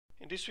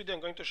In this video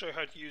I'm going to show you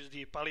how to use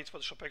the palette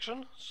Photoshop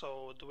action.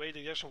 So the way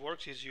the action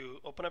works is you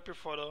open up your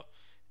photo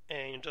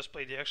and you just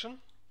play the action,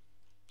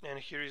 and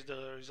here is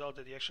the result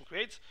that the action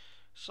creates.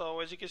 So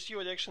as you can see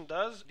what the action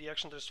does, the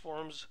action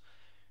transforms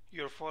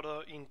your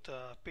photo into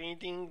a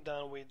painting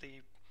done with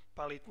the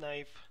palette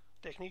knife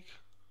technique.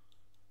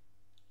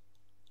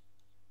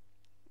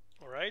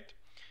 Alright,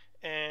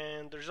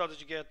 and the results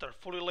that you get are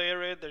fully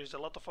layered. There is a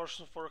lot of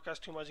options for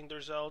customizing the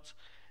results,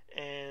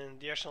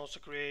 and the action also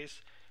creates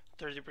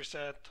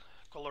 30%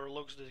 color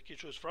looks that you can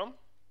choose from.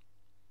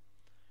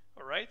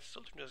 Alright, so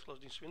let me just close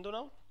this window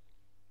now.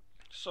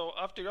 So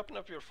after you open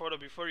up your photo,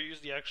 before you use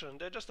the action,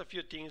 there are just a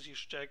few things you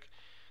should check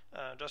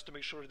just to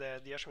make sure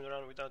that the action will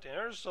run without any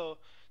errors. So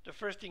the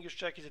first thing you should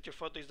check is that your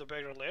photo is the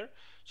background layer,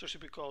 so it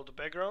should be called the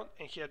background,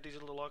 and here this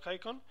little lock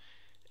icon.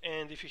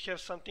 And if you have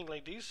something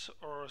like this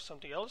or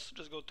something else,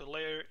 just go to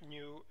layer,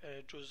 new,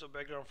 choose a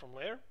background from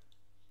layer,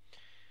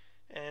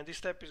 and this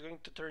step is going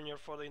to turn your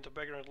photo into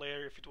background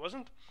layer if it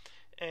wasn't.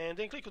 And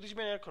then click on this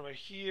main icon right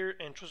here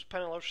and choose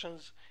panel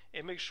options,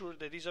 and make sure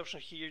that this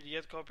option here, the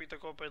add copy to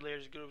copied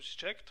layers groups, is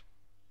checked.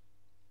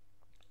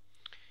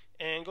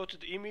 And go to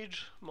the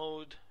image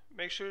mode,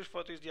 make sure your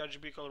photo is the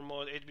RGB color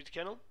mode 8-bit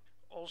Canon.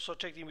 Also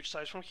check the image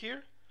size from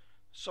here.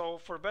 So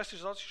for best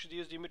results you should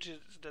use the images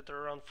that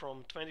are around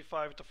from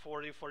 25 to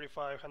 40,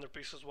 45, 100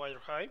 pixels wide or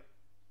high.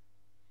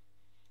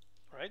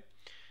 Right.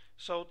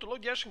 So to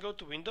load the action, go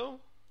to Window,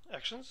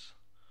 Actions,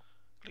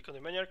 click on the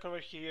menu icon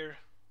right here,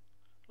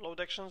 Load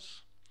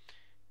Actions,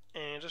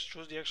 and just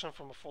choose the action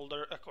from a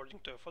folder according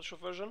to a Photoshop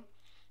version.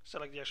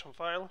 Select the action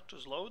file,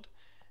 choose Load,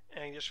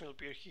 and the action will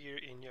appear here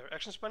in your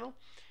Actions panel.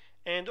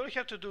 And all you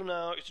have to do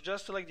now is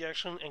just select the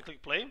action and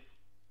click play,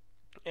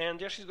 and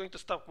the action is going to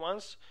stop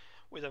once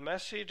with a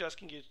message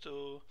asking you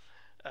to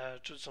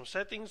choose some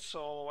settings.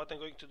 So what I'm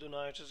going to do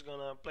now is just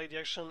gonna play the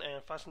action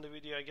and fasten the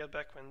video. I get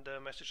back when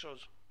the message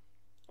shows.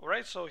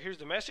 Alright, so here's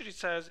the message. It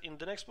says, in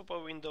the next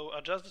pop-up window,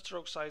 adjust the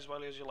stroke size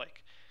value as you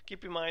like.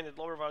 Keep in mind that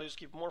lower values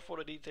keep more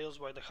photo details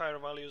while the higher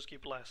values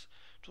keep less.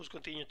 Choose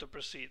continue to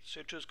proceed. So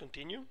you choose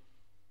continue.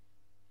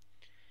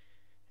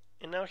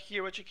 And now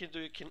here what you can do,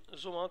 you can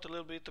zoom out a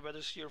little bit to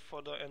better see your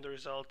photo and the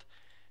result.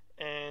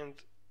 And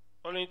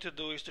all you need to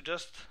do is to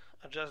just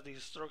adjust the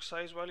stroke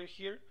size value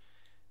here.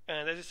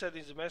 And as I said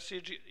in the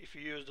message, if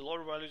you use the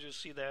lower values, you'll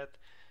see that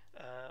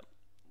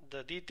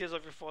the details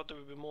of your photo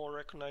will be more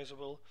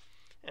recognizable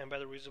and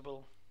better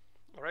visible.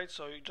 Alright,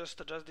 so you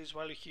just adjust this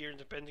value here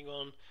depending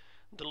on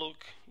the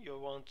look you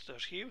want to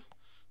achieve.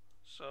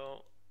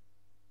 So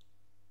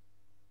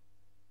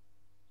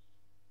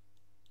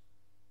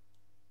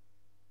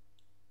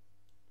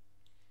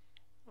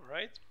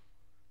alright,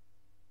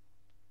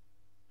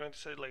 I'm going to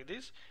set it like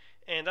this,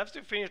 and after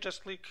you finish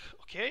just click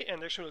OK,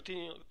 and the action will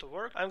continue to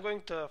work. I'm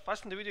going to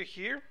fasten the video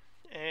here,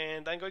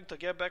 and I'm going to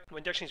get back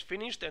when the action is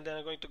finished, and then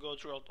I'm going to go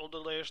through all the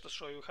layers to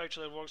show you how each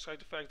layer works, how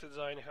to affect the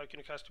design, and how you can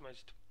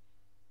customize it.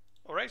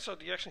 Alright, so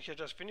the action here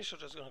just finished, so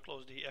just going to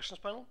close the actions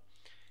panel,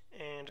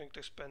 and I'm going to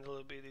expand a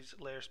little bit this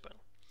layers panel.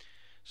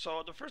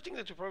 So the first thing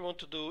that you probably want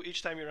to do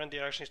each time you run the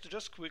action is to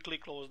just quickly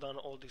close down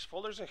all these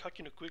folders. And how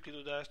can you quickly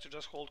do that? To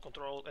just hold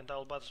Control and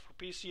Alt buttons for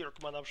PC or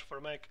Command Option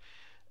for Mac,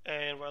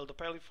 and while the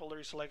palette folder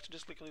is selected,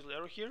 just click on the little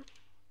arrow here.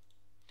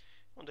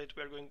 On that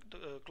we are going to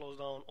close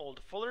down all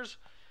the folders.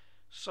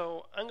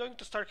 So I'm going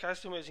to start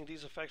customizing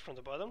these effects from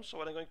the bottom. So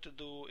what I'm going to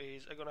do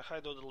is I'm going to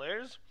hide all the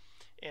layers,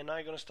 and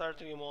I'm going to start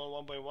them on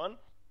one by one,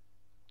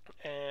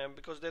 and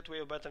because that way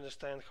you better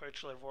understand how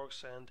each layer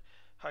works and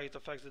how it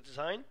affects the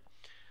design.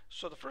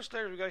 So the first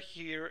layer we got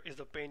here is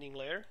the painting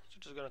layer, so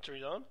just gonna turn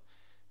it on,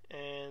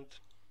 and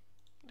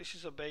this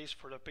is a base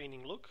for the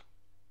painting look.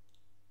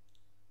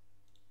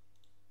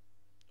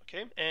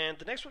 Okay, and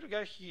the next one we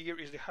got here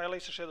is the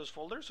highlights and shadows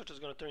folder, so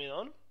just gonna turn it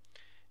on,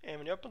 and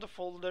when you open the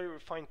folder you will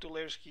find two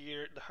layers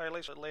here, the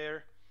highlights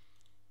layer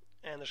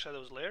and the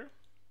shadows layer.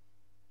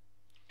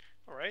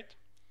 Alright,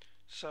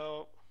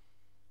 so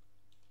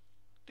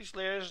this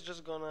layer is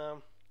just gonna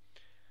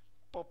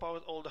pop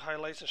out all the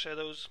highlights and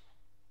shadows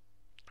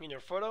in your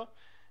photo,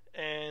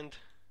 and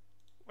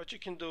what you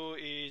can do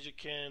is you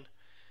can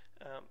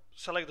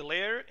select the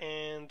layer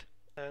and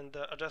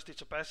adjust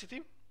its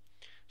opacity.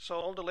 So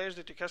all the layers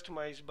that you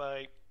customize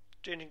by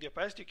changing the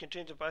opacity, you can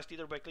change the opacity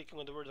either by clicking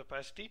on the word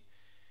opacity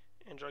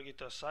and drag it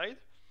to a side,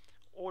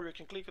 or you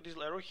can click on this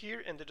arrow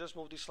here and then just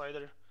move this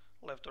slider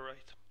left or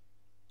right.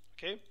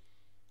 Okay,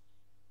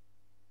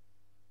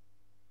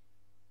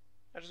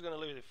 I'm just gonna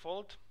leave it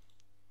default,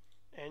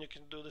 and you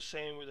can do the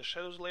same with the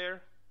shadows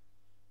layer.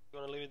 I'm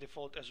going to leave it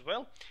default as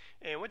well.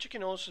 And what you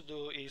can also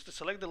do is to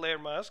select the layer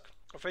mask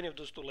of any of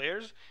those two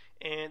layers,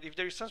 and if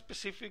there is some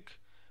specific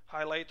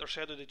highlight or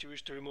shadow that you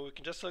wish to remove, you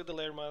can just select the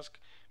layer mask,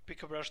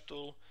 pick a brush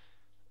tool,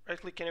 right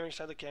click anywhere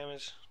inside the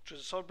canvas,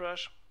 choose a soft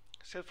brush,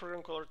 set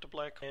foreground color to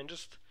black, and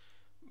just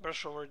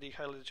brush over the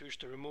highlight that you wish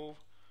to remove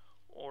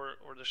or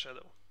the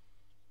shadow.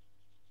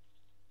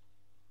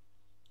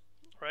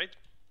 Right.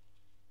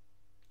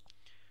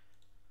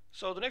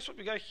 So the next one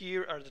we got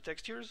here are the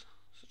textures,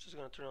 so just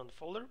going to turn on the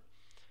folder.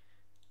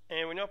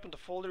 And when you open the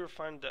folder, you'll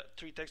find the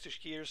three textures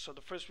here. So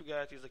the first we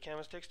got is the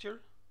canvas texture.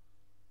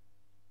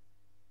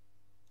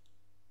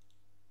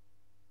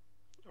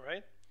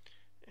 Alright,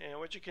 and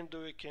what you can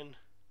do, you can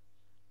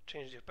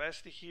change the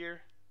opacity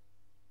here.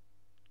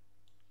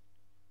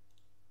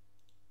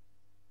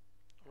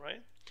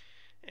 Alright,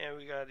 and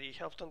we got the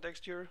half tone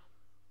texture.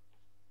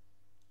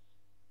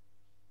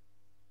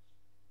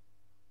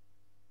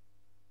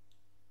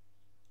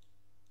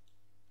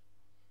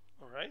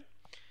 Alright,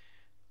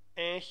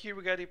 and here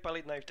we got the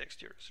palette knife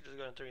texture. So just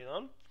gonna turn it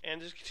on,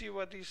 and as you can see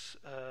what this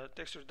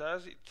texture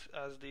does, it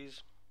has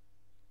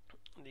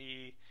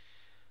the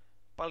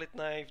palette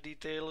knife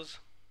details.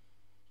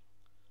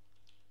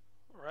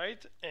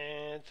 Right,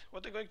 and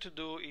what I'm going to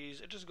do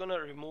is I'm just gonna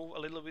remove a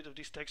little bit of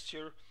this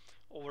texture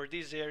over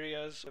these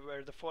areas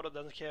where the photo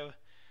doesn't have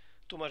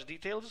too much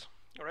details.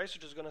 Alright, so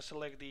just gonna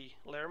select the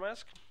layer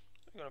mask.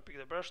 I'm gonna pick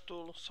the brush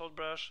tool, soft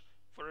brush,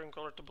 foreground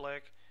color to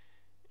black,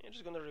 and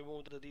just gonna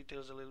remove the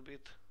details a little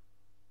bit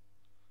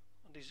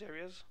on these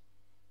areas,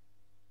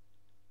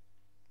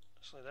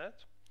 just like that.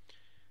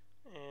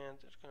 And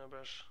just gonna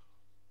brush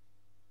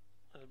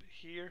a little bit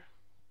here.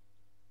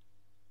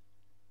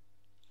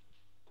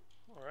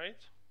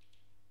 Alright.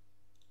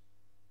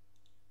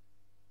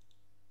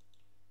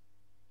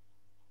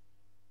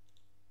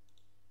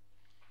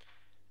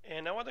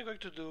 And now what I'm going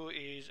to do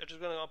is I'm just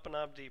going to open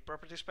up the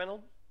properties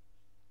panel.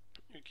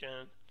 You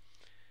can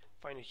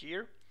find it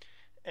here,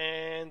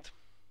 and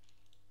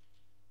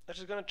I'm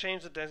just going to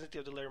change the density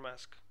of the layer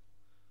mask.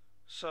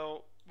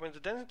 So when the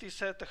density is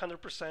set to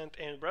 100%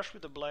 and brush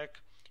with the black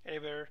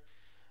anywhere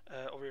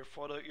over your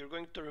photo, you're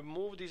going to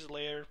remove this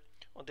layer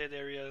on dead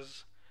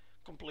areas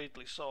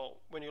completely. So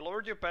when you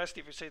lower the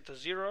opacity, if you set it to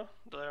 0,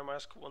 the layer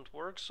mask won't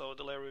work, so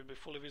the layer will be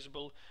fully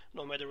visible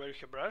no matter where you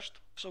have brushed.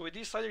 So with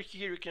this slider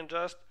here, you can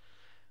adjust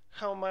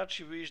how much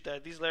you wish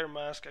that this layer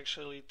mask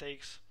actually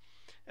takes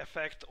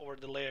effect over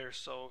the layer.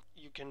 So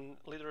you can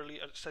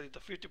literally set it to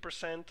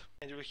 50%,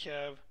 and you will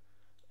have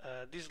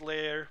this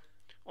layer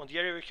on the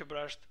area you have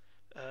brushed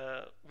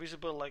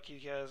visible like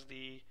it has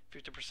the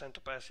 50%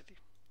 opacity,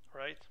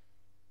 right?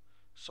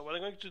 So what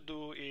I'm going to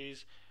do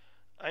is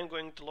I'm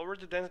going to lower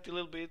the density a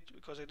little bit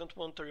because I don't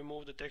want to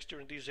remove the texture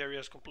in these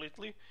areas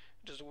completely.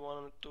 I just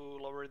want to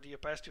lower the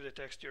opacity of the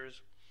textures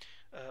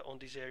on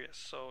these areas.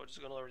 So I'm just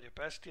going to lower the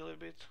opacity a little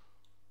bit.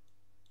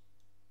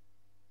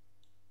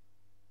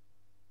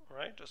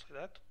 Alright, just like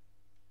that.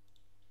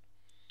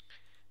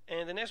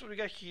 And the next one we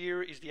got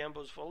here is the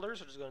emboss folder,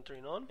 so I'm just going to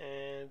turn it on.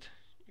 And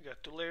you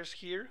got two layers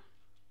here.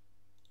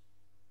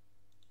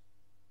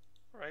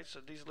 Alright, so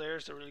these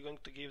layers are really going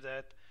to give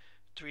that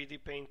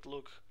 3D paint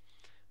look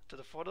to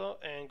the photo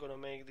and gonna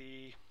make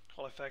the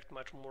whole effect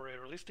much more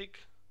realistic.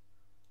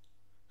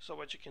 So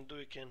what you can do,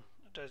 you can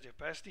adjust the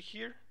opacity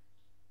here,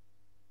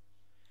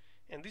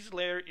 and this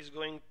layer is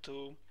going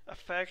to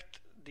affect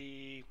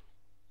the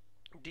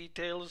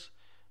details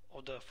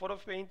of the photo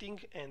painting,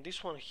 and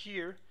this one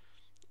here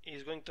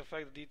is going to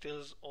affect the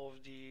details of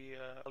the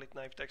palette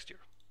knife texture.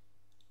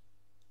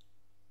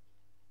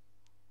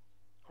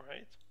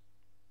 Alright,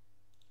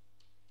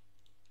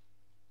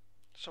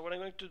 so what I'm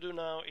going to do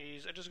now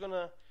is I'm just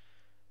gonna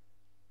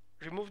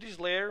remove this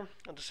layer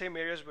on the same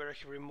areas where I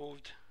have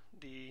removed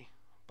the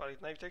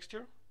palette knife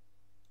texture.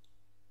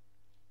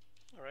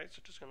 Alright,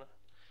 so just gonna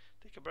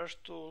take a brush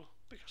tool,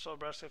 pick a soft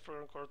brush, set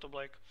foreground color to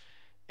black,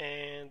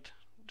 and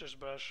just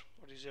brush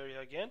for this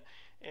area again.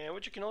 And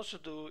what you can also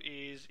do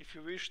is, if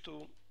you wish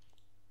to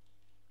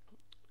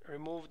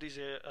remove this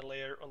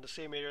layer on the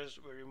same areas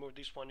where you removed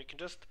this one, you can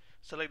just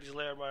select this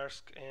layer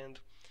mask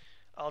and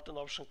Alt and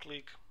Option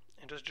click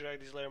and just drag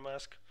this layer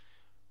mask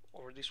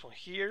over this one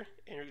here,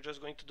 and you're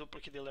just going to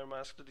duplicate the layer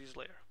mask to this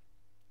layer.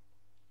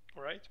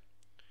 Alright,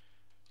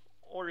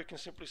 or you can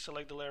simply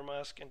select the layer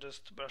mask and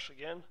just brush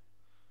again.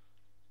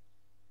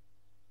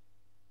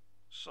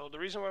 So the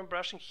reason why I'm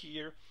brushing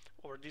here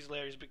over this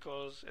layer is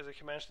because, as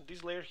I mentioned,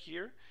 this layer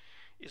here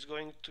is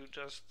going to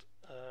just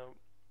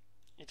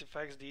it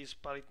affects this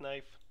palette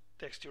knife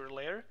texture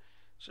layer,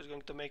 so it's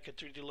going to make a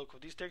 3D look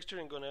of this texture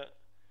and gonna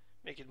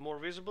make it more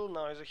visible.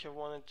 Now, as I have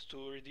wanted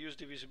to reduce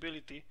the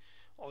visibility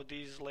of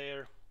this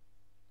layer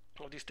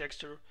of this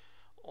texture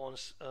on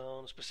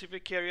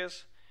specific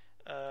areas,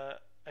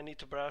 I need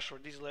to brush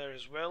over this layer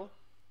as well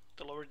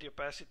to lower the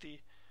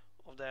opacity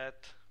of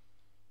that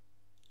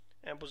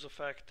emboss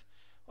effect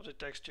of the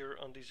texture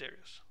on these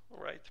areas.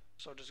 Alright,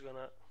 so I'm just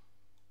gonna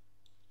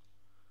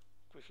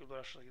quickly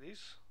brush like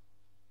this,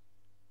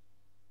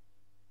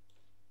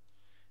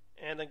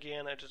 and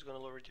again I'm just gonna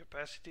lower the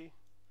opacity.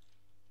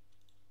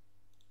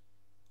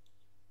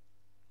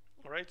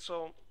 Alright,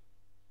 so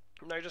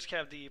now I just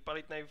have the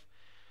palette knife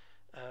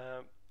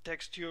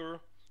texture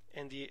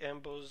and the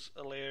emboss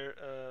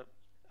layer.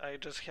 I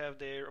just have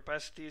their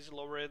opacities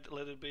lowered a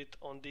little bit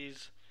on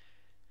this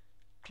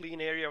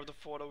clean area of the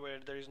photo where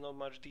there is not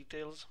much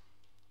details,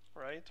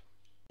 right?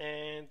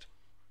 And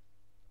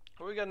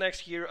what we got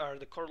next here are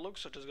the color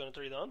looks, so just gonna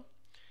turn it on.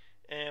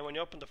 And when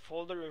you open the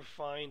folder, you'll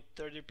find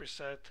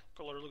 30%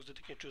 color looks that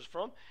you can choose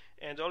from.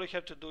 And all you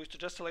have to do is to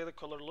just select the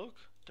color look,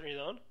 turn it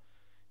on,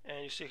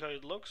 and you see how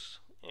it looks.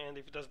 And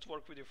if it doesn't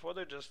work with your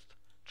photo, just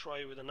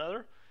try with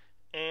another.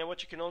 And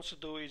what you can also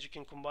do is you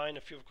can combine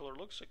a few color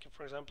looks. So you can,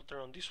 for example,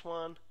 turn on this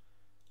one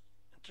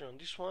and turn on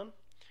this one.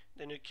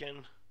 Then you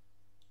can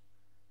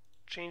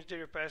change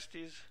their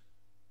opacities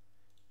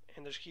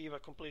and just give a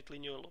completely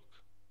new look.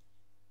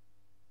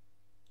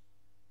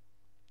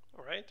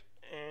 Alright,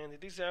 and in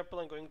this example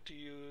I'm going to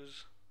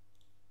use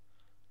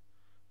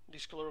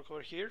this color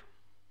over here.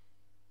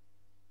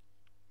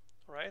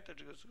 Alright, I'm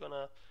just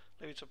gonna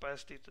leave its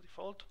opacity to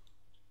default.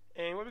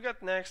 And what we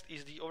got next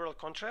is the overall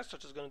contrast, so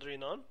I'm just gonna turn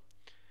it on.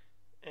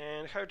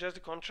 And how you adjust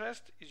the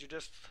contrast is you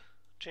just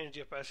change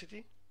the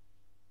opacity.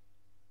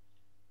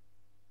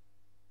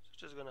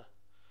 So just gonna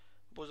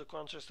boost the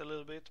contrast a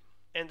little bit.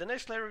 And the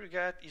next layer we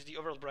got is the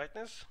overall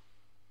brightness.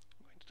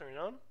 I'm going to turn it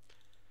on.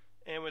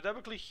 And with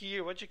double click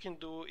here, what you can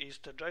do is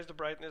to adjust the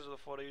brightness of the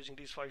photo using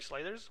these 5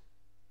 sliders.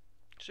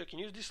 So you can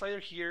use this slider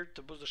here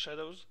to boost the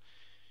shadows.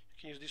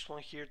 You can use this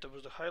one here to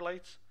boost the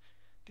highlights.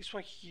 This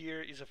one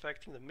here is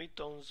affecting the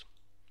midtones.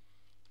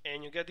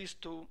 And you get these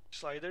 2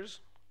 sliders.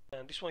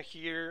 And this one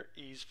here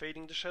is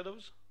fading the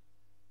shadows.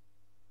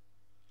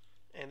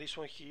 And this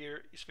one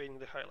here is fading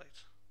the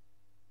highlights.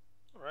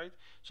 Alright,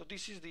 so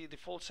this is the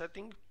default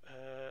setting.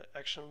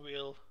 Action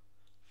will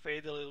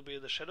fade a little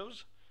bit the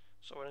shadows.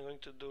 So what I'm going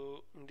to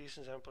do in this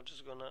example, I'm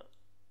just gonna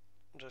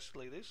just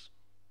like this.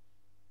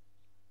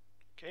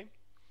 Okay.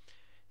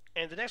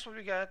 And the next one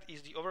we got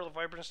is the overall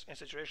vibrance and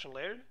saturation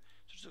layer.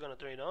 So just gonna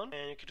turn it on,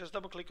 and you can just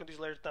double click on this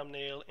layer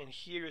thumbnail, and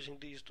here using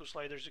these 2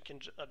 sliders you can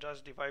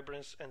adjust the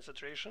vibrance and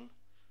saturation.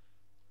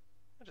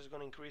 I'm just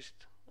gonna increase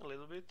it a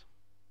little bit.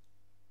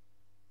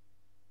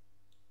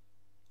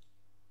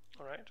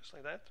 Alright, just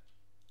like that.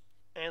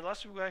 And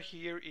last we got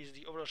here is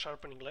the overall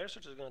sharpening layer, so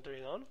just gonna turn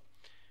it on.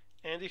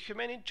 And if you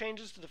make any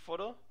changes to the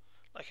photo,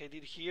 like I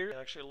did here, I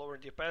actually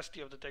lowered the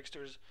opacity of the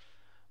textures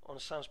on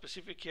some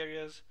specific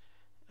areas.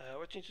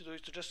 What you need to do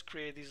is to just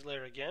create this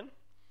layer again,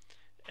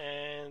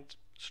 and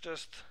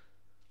just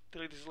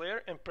delete this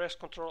layer and press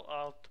Ctrl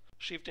Alt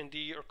Shift and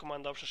D or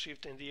Command Option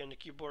Shift and D on the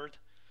keyboard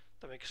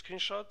to make a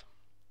screenshot,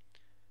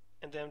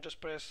 and then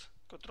just press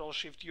Ctrl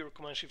Shift U or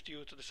Command Shift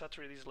U to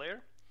desaturate this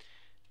layer,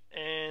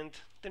 and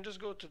then just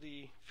go to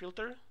the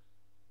filter,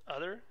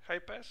 other, high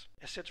pass,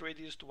 and set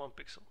radius to 1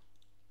 pixel.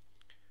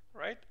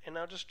 Right, and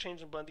now just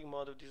change the blending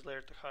mode of this layer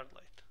to hard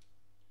light.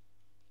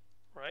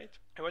 Right,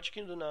 and what you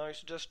can do now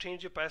is just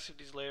change the opacity of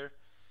this layer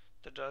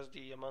to adjust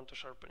the amount of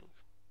sharpening.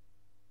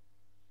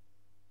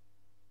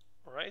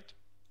 Alright,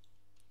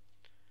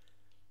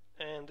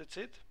 and that's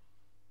it.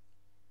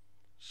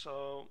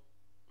 So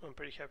I'm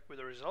pretty happy with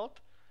the result,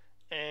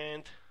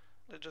 and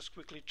let's just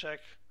quickly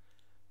check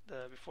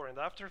the before and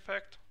after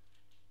effect.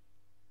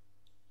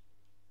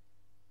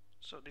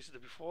 So this is the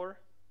before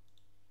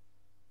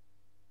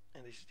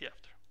and this is the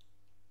after.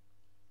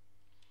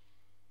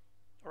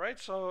 Alright,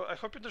 so I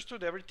hope you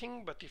understood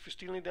everything, but if you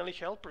still need any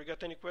help or you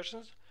got any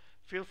questions,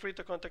 feel free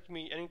to contact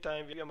me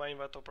anytime via my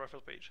Envato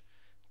profile page.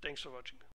 Thanks for watching.